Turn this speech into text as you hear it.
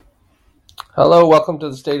Hello, welcome to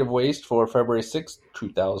the State of Waste for February 6th,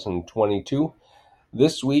 2022.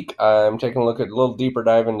 This week, I'm taking a look at a little deeper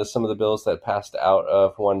dive into some of the bills that passed out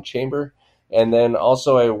of one chamber. And then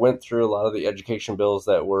also, I went through a lot of the education bills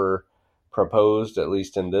that were proposed, at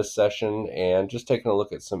least in this session, and just taking a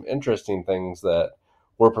look at some interesting things that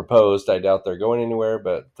were proposed. I doubt they're going anywhere,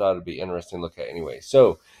 but thought it'd be interesting to look at anyway.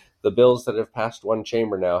 So, the bills that have passed one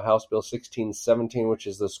chamber now: House Bill 1617, which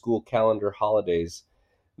is the school calendar holidays.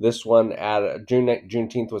 This one added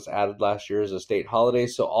Juneteenth was added last year as a state holiday,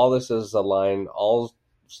 so all this is a line. All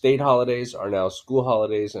state holidays are now school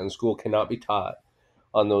holidays, and school cannot be taught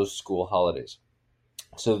on those school holidays.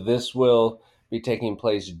 So this will be taking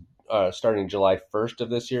place starting July 1st of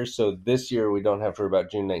this year. So this year we don't have to worry about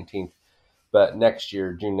June 19th, but next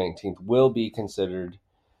year June 19th will be considered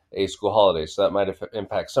a school holiday. So that might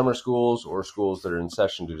impact summer schools or schools that are in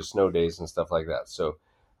session due to snow days and stuff like that. So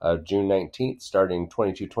June 19th, starting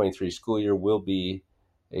 22-23 school year, will be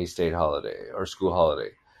a state holiday or school holiday.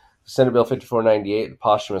 Senate Bill 5498, the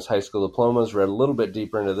posthumous high school diplomas, read a little bit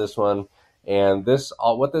deeper into this one. And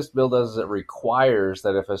what this bill does is it requires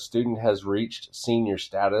that if a student has reached senior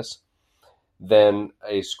status, then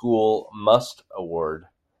a school must award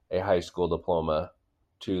a high school diploma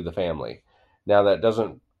to the family. Now, that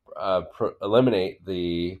doesn't eliminate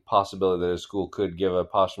the possibility that a school could give a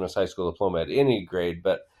posthumous high school diploma at any grade,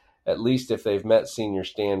 but at least if they've met senior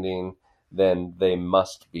standing, then they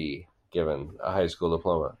must be given a high school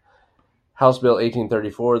diploma. House Bill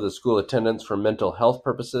 1834, the school attendance for mental health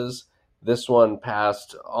purposes. This one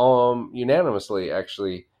passed unanimously,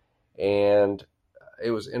 actually, and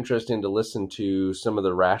it was interesting to listen to some of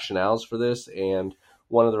the rationales for this. And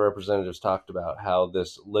one of the representatives talked about how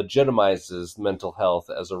this legitimizes mental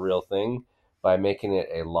health as a real thing by making it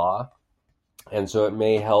a law. And so it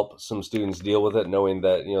may help some students deal with it, knowing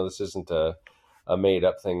that, this isn't a made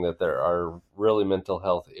up thing, that there are really mental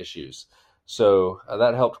health issues. So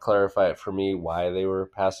that helped clarify it for me why they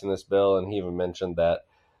were passing this bill. And he even mentioned that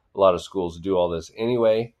a lot of schools do all this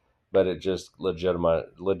anyway, but it just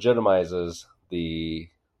legitimizes the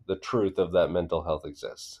truth of that mental health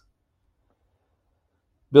exists.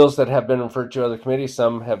 Bills that have been referred to other committees,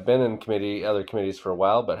 some have been in other committees for a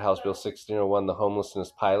while, but House Bill 1601, the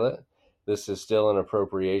homelessness pilot, this is still in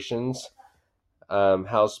appropriations.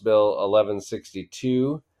 House Bill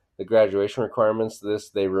 1162, the graduation requirements.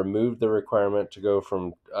 They removed the requirement to go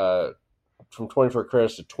from 24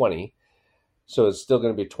 credits to 20, so it's still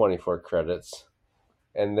going to be 24 credits.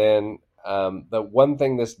 And then the one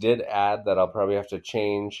thing this did add that I'll probably have to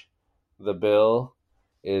change the bill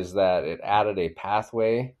is that it added a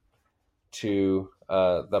pathway to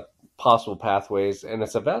the possible pathways, and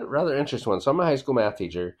it's a rather interesting one. So I'm a high school math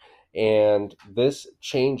teacher, and this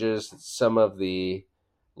changes some of the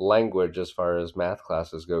language as far as math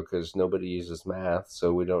classes go because nobody uses math,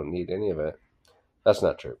 so we don't need any of it. That's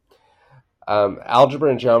not true. Algebra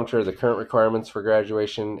and geometry are the current requirements for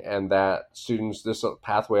graduation, and this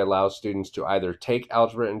pathway allows students to either take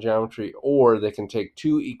algebra and geometry, or they can take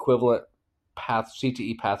two equivalent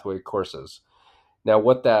CTE pathway courses. Now,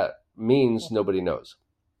 what that means, nobody knows.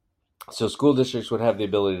 So school districts would have the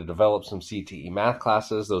ability to develop some CTE math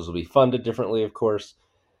classes. Those will be funded differently, of course.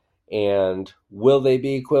 And will they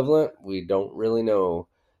be equivalent? We don't really know.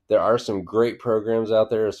 There are some great programs out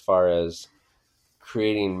there as far as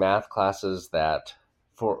creating math classes that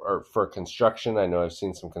for construction. I know I've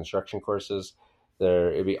seen some construction courses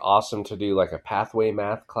there. It'd be awesome to do like a pathway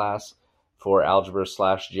math class for algebra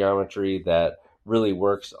 / geometry that really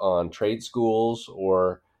works on trade schools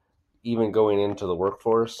or even going into the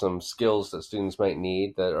workforce, some skills that students might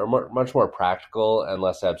need that are much more practical and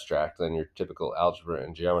less abstract than your typical algebra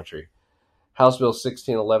and geometry. House Bill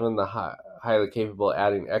 1611, the highly capable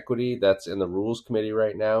adding equity, that's in the Rules Committee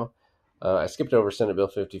right now. I skipped over Senate Bill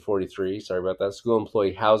 5043. Sorry about that. School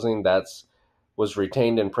employee housing, was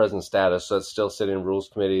retained in present status, so it's still sitting in Rules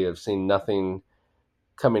Committee. I've seen nothing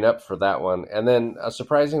coming up for that one. And then a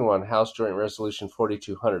surprising one, House Joint Resolution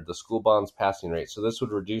 4200, the school bonds passing rate. So this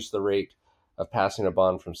would reduce the rate of passing a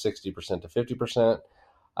bond from 60% to 50%.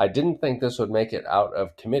 I didn't think this would make it out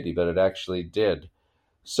of committee, but it actually did.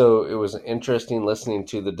 So it was interesting listening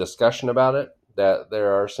to the discussion about it, that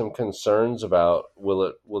there are some concerns about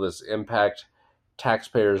will this impact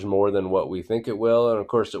taxpayers more than what we think it will. And of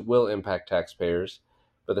course it will impact taxpayers,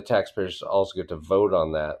 but the taxpayers also get to vote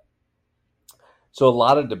on that. So a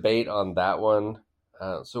lot of debate on that one.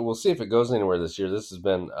 So we'll see if it goes anywhere this year. This has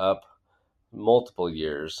been up multiple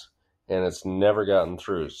years, and it's never gotten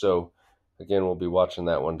through. So again, we'll be watching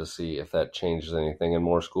that one to see if that changes anything, and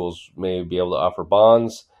more schools may be able to offer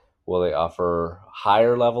bonds. Will they offer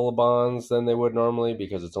higher level of bonds than they would normally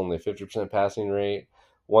because it's only a 50% passing rate?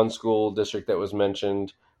 One school district that was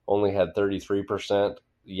mentioned only had 33%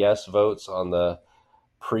 yes votes on the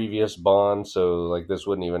previous bond, so like this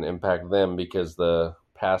wouldn't even impact them because the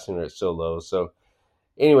passing rate is so low. So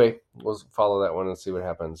anyway, we'll follow that one and see what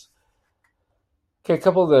happens. Okay, a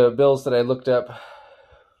couple of the bills that I looked up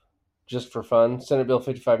just for fun. Senate Bill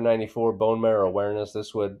 5594, bone marrow awareness.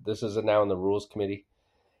 This is now in the Rules Committee,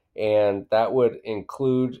 and that would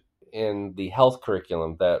include in the health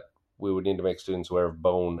curriculum that we would need to make students aware of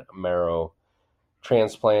bone marrow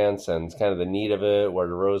transplants and kind of the need of it, where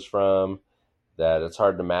it arose from, that it's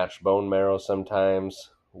hard to match bone marrow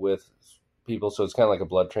sometimes with people, so it's kind of like a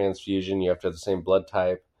blood transfusion. You have to have the same blood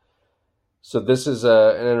type. So this is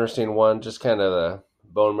an interesting one, just kind of the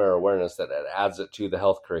bone marrow awareness that adds it to the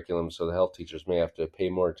health curriculum, so the health teachers may have to pay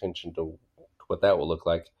more attention to what that will look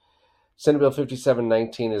like. Senate Bill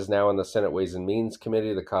 5719 is now in the Senate Ways and Means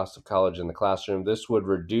Committee, the cost of college in the classroom. This would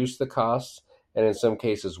reduce the costs and in some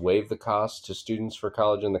cases waive the costs to students for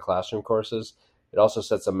college in the classroom courses. It also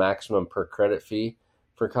sets a maximum per credit fee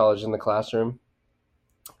for college in the classroom.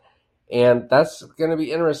 And that's going to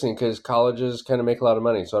be interesting because colleges kind of make a lot of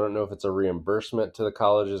money. So I don't know if it's a reimbursement to the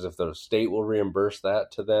colleges, if the state will reimburse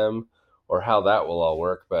that to them, or how that will all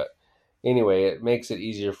work. But anyway, it makes it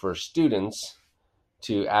easier for students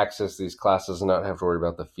to access these classes and not have to worry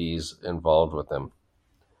about the fees involved with them.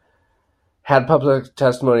 Had public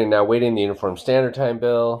testimony, now waiting the Uniform Standard Time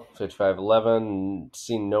Bill, 5511,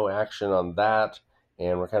 seen no action on that,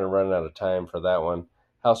 and we're kind of running out of time for that one.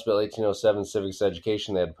 House Bill 1807, Civics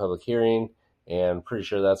Education, they had a public hearing, and pretty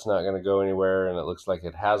sure that's not going to go anywhere, and it looks like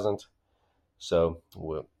it hasn't. So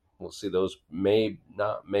we'll see. Those may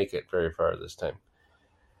not make it very far this time.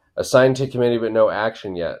 Assigned to committee, but no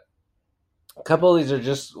action yet. A couple of these are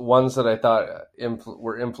just ones that I thought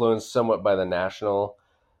were influenced somewhat by the national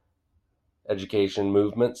education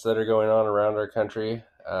movements that are going on around our country.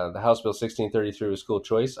 The House Bill 1633 was school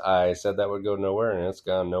choice. I said that would go nowhere, and it's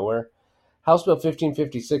gone nowhere. House Bill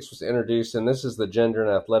 1556 was introduced, and this is the gender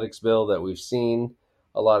and athletics bill that we've seen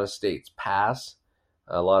a lot of states pass.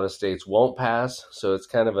 A lot of states won't pass, so it's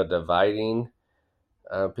kind of a dividing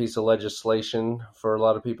piece of legislation for a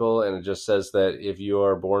lot of people, and it just says that if you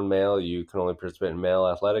are born male, you can only participate in male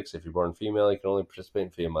athletics. If you're born female, you can only participate in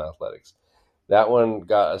female athletics. That one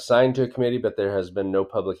got assigned to a committee, but there has been no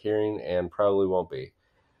public hearing and probably won't be.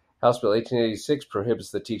 House Bill 1886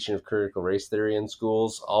 prohibits the teaching of critical race theory in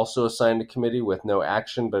schools, also assigned to committee with no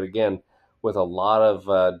action, but again, with a lot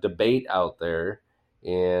of debate out there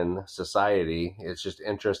in society. It's just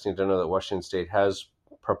interesting to know that Washington State has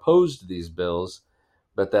proposed these bills,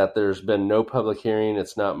 but that there's been no public hearing.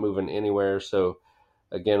 It's not moving anywhere. So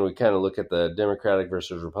again, we kind of look at the Democratic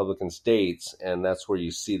versus Republican states, and that's where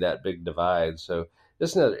you see that big divide. So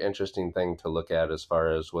this is another interesting thing to look at as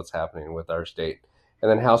far as what's happening with our state. And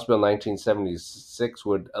then House Bill 1976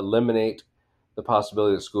 would eliminate the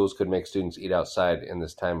possibility that schools could make students eat outside in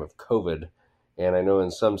this time of COVID. And I know in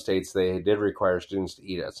some states they did require students to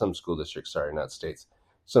eat at some school districts, not states.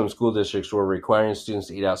 Some school districts were requiring students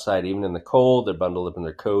to eat outside even in the cold. They're bundled up in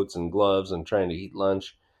their coats and gloves and trying to eat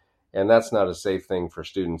lunch. And that's not a safe thing for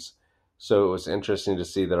students. So it was interesting to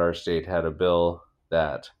see that our state had a bill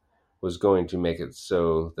that was going to make it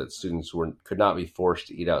so that students could not be forced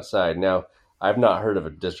to eat outside. Now, I've not heard of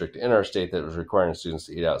a district in our state that was requiring students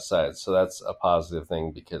to eat outside. So that's a positive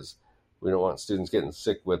thing because we don't want students getting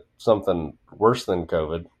sick with something worse than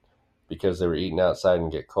COVID because they were eating outside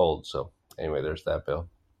and get cold. So anyway, there's that bill.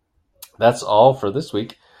 That's all for this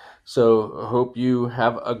week. So hope you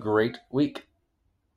have a great week.